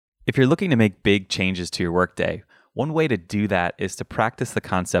If you're looking to make big changes to your workday, one way to do that is to practice the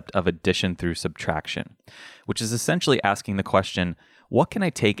concept of addition through subtraction, which is essentially asking the question, what can I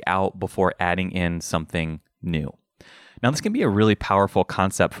take out before adding in something new? Now, this can be a really powerful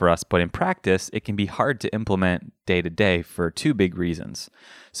concept for us, but in practice, it can be hard to implement day to day for two big reasons.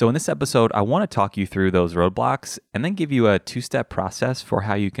 So in this episode, I want to talk you through those roadblocks and then give you a two-step process for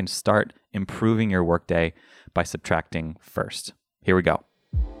how you can start improving your workday by subtracting first. Here we go.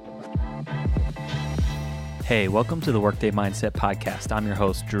 Hey, welcome to the Workday Mindset Podcast. I'm your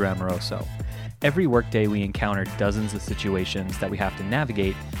host, Drew Amoroso. Every workday we encounter dozens of situations that we have to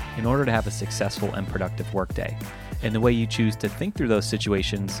navigate in order to have a successful and productive workday. And the way you choose to think through those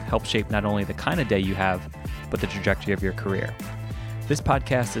situations helps shape not only the kind of day you have, but the trajectory of your career. This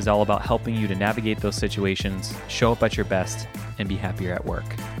podcast is all about helping you to navigate those situations, show up at your best, and be happier at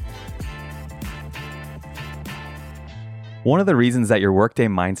work. One of the reasons that your workday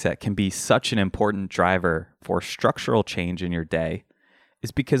mindset can be such an important driver for structural change in your day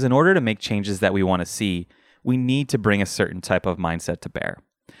is because in order to make changes that we want to see, we need to bring a certain type of mindset to bear.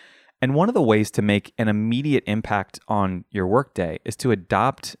 And one of the ways to make an immediate impact on your workday is to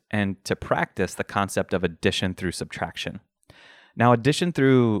adopt and to practice the concept of addition through subtraction. Now, addition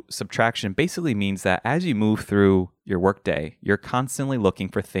through subtraction basically means that as you move through your workday, you're constantly looking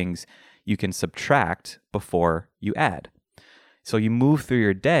for things you can subtract before you add. So you move through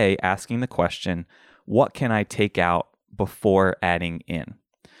your day asking the question, what can I take out before adding in?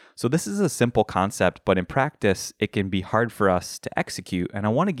 So this is a simple concept, but in practice, it can be hard for us to execute. And I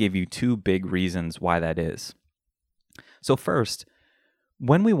want to give you two big reasons why that is. So first,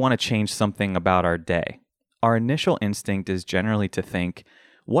 when we want to change something about our day, our initial instinct is generally to think,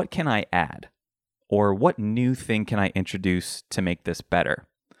 what can I add? Or what new thing can I introduce to make this better?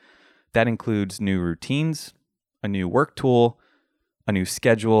 That includes new routines, a new work tool, a new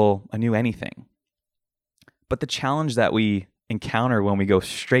schedule, a new anything. But the challenge that we encounter when we go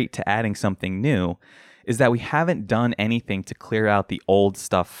straight to adding something new is that we haven't done anything to clear out the old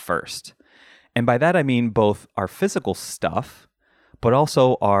stuff first. And by that, I mean both our physical stuff, but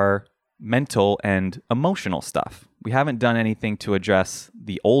also our mental and emotional stuff. We haven't done anything to address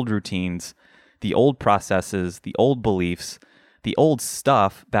the old routines, the old processes, the old beliefs, the old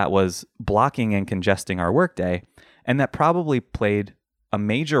stuff that was blocking and congesting our workday, and that probably played a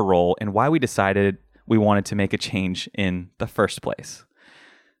major role in why we decided we wanted to make a change in the first place.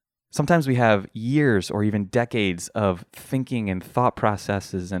 Sometimes we have years or even decades of thinking and thought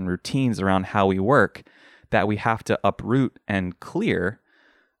processes and routines around how we work that we have to uproot and clear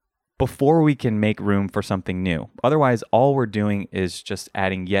before we can make room for something new. Otherwise, all we're doing is just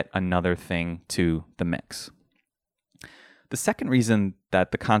adding yet another thing to the mix. The second reason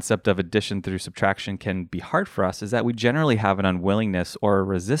that the concept of addition through subtraction can be hard for us is that we generally have an unwillingness or a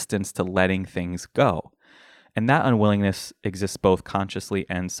resistance to letting things go. And that unwillingness exists both consciously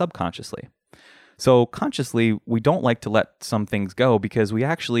and subconsciously. So consciously, we don't like to let some things go because we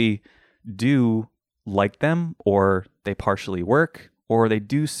actually do like them, or they partially work, or they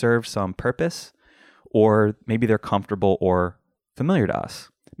do serve some purpose, or maybe they're comfortable or familiar to us.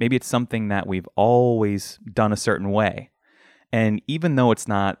 Maybe it's something that we've always done a certain way. And even though it's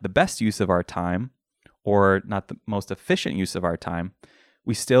not the best use of our time or not the most efficient use of our time,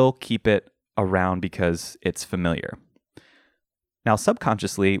 we still keep it around because it's familiar. Now,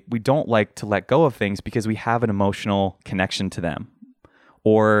 subconsciously, we don't like to let go of things because we have an emotional connection to them.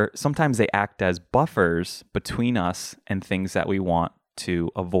 Or sometimes they act as buffers between us and things that we want to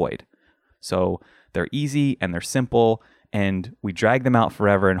avoid. So they're easy and they're simple, and we drag them out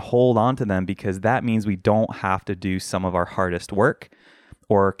forever and hold on to them because that means we don't have to do some of our hardest work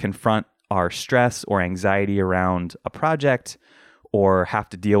or confront our stress or anxiety around a project or have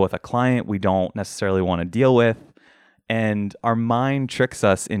to deal with a client we don't necessarily want to deal with. And our mind tricks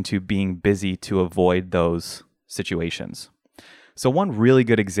us into being busy to avoid those situations. So one really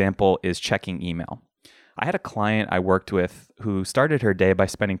good example is checking email. I had a client I worked with who started her day by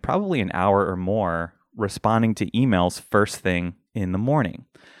spending probably an hour or more responding to emails first thing in the morning.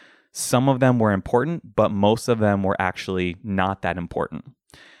 Some of them were important, but most of them were actually not that important.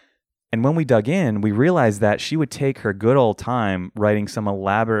 And when we dug in, we realized that she would take her good old time writing some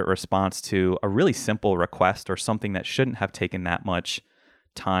elaborate response to a really simple request or something that shouldn't have taken that much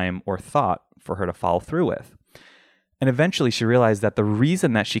time or thought for her to follow through with. And eventually she realized that the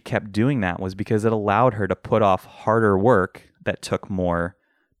reason that she kept doing that was because it allowed her to put off harder work that took more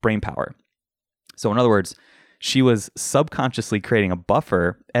brain power. So in other words, she was subconsciously creating a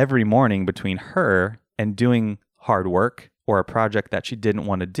buffer every morning between her and doing hard work or a project that she didn't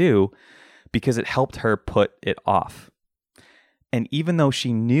want to do because it helped her put it off. And even though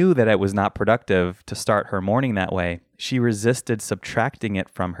she knew that it was not productive to start her morning that way, she resisted subtracting it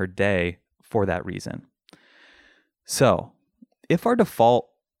from her day for that reason. So, if our default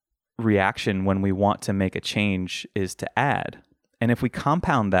reaction when we want to make a change is to add, and if we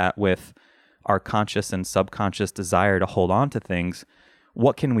compound that with our conscious and subconscious desire to hold on to things,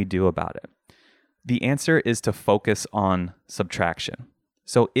 what can we do about it? The answer is to focus on subtraction.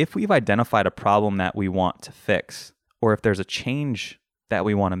 So if we've identified a problem that we want to fix, or if there's a change that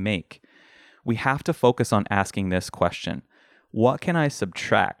we want to make, we have to focus on asking this question: what can I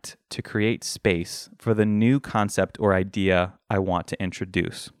subtract to create space for the new concept or idea I want to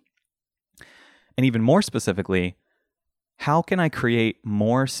introduce? And even more specifically, how can I create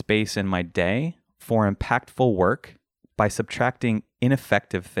more space in my day for impactful work by subtracting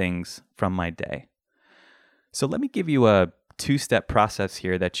ineffective things from my day? So let me give you a two-step process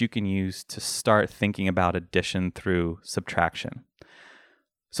here that you can use to start thinking about addition through subtraction.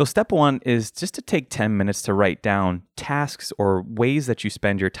 So step one is just to take 10 minutes to write down tasks or ways that you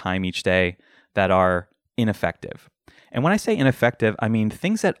spend your time each day that are ineffective. And when I say ineffective, I mean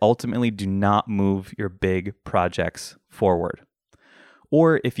things that ultimately do not move your big projects forward.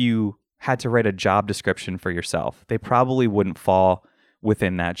 Or if you had to write a job description for yourself, they probably wouldn't fall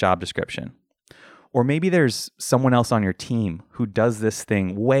within that job description. Or maybe there's someone else on your team who does this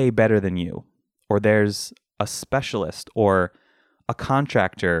thing way better than you. Or there's a specialist or a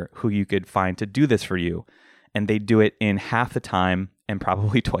contractor who you could find to do this for you, and they do it in half the time and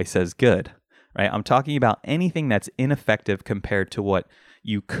probably twice as good. Right? I'm talking about anything that's ineffective compared to what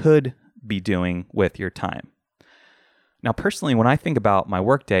you could be doing with your time. Now, personally, when I think about my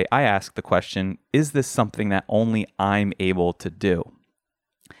workday, I ask the question, is this something that only I'm able to do?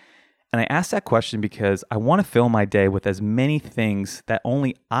 And I ask that question because I want to fill my day with as many things that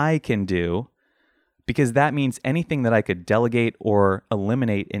only I can do, because that means anything that I could delegate or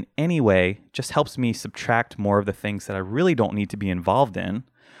eliminate in any way just helps me subtract more of the things that I really don't need to be involved in,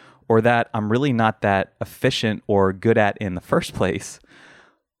 or that I'm really not that efficient or good at in the first place.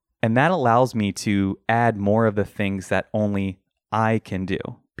 And that allows me to add more of the things that only I can do,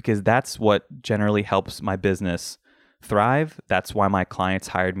 because that's what generally helps my business thrive. That's why my clients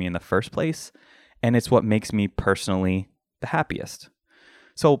hired me in the first place. And it's what makes me personally the happiest.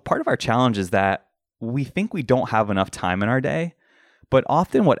 So part of our challenge is that we think we don't have enough time in our day, but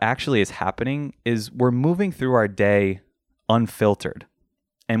often what actually is happening is we're moving through our day unfiltered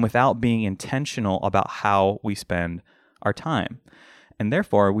and without being intentional about how we spend our time. And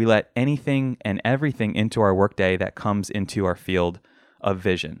therefore, we let anything and everything into our workday that comes into our field of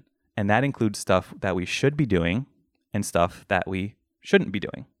vision. And that includes stuff that we should be doing and stuff that we shouldn't be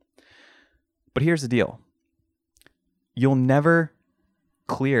doing. But here's the deal. You'll never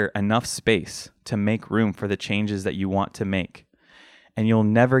clear enough space to make room for the changes that you want to make. And you'll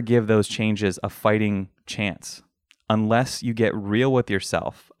never give those changes a fighting chance unless you get real with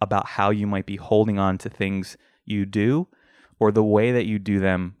yourself about how you might be holding on to things you do or the way that you do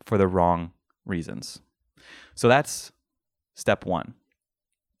them for the wrong reasons. So that's step one.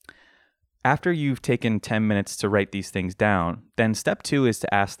 After you've taken 10 minutes to write these things down, then step two is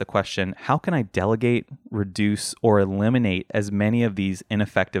to ask the question, how can I delegate, reduce, or eliminate as many of these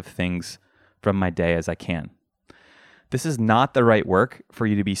ineffective things from my day as I can? This is not the right work for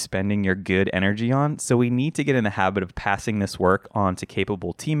you to be spending your good energy on, so we need to get in the habit of passing this work on to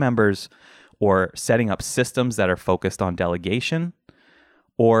capable team members, or setting up systems that are focused on delegation,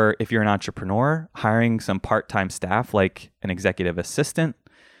 or if you're an entrepreneur, hiring some part-time staff like an executive assistant,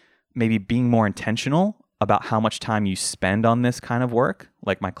 maybe being more intentional about how much time you spend on this kind of work,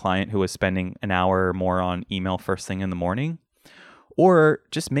 like my client who was spending an hour or more on email first thing in the morning, or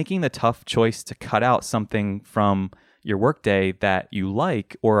just making the tough choice to cut out something from your workday that you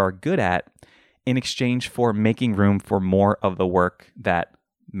like or are good at in exchange for making room for more of the work that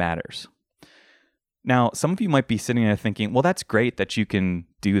matters. Now, some of you might be sitting there thinking, well, that's great that you can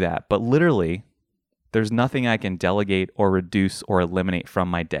do that, but literally, there's nothing I can delegate or reduce or eliminate from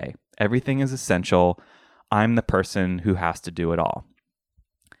my day. Everything is essential. I'm the person who has to do it all.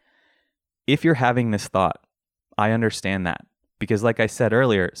 If you're having this thought, I understand that. Because like I said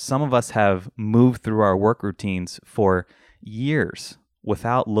earlier, some of us have moved through our work routines for years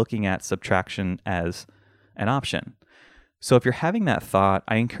without looking at subtraction as an option. So if you're having that thought,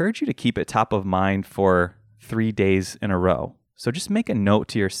 I encourage you to keep it top of mind for 3 days in a row. So just make a note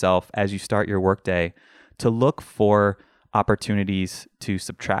to yourself as you start your workday to look for opportunities to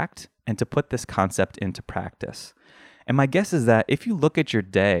subtract and to put this concept into practice. And my guess is that if you look at your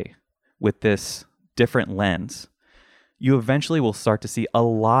day with this different lens, you eventually will start to see a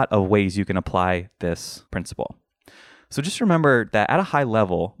lot of ways you can apply this principle. So just remember that at a high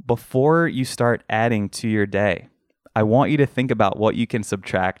level, before you start adding to your day, I want you to think about what you can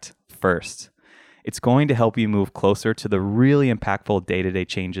subtract first. It's going to help you move closer to the really impactful day-to-day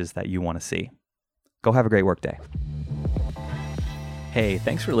changes that you want to see. Go have a great workday. Hey,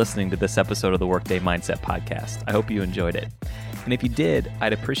 thanks for listening to this episode of the Workday Mindset Podcast. I hope you enjoyed it. And if you did,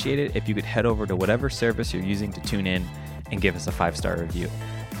 I'd appreciate it if you could head over to whatever service you're using to tune in and give us a 5-star review.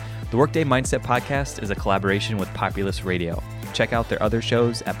 The Workday Mindset Podcast is a collaboration with Populous Radio. Check out their other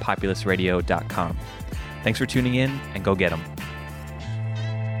shows at populousradio.com. Thanks for tuning in, and go get them.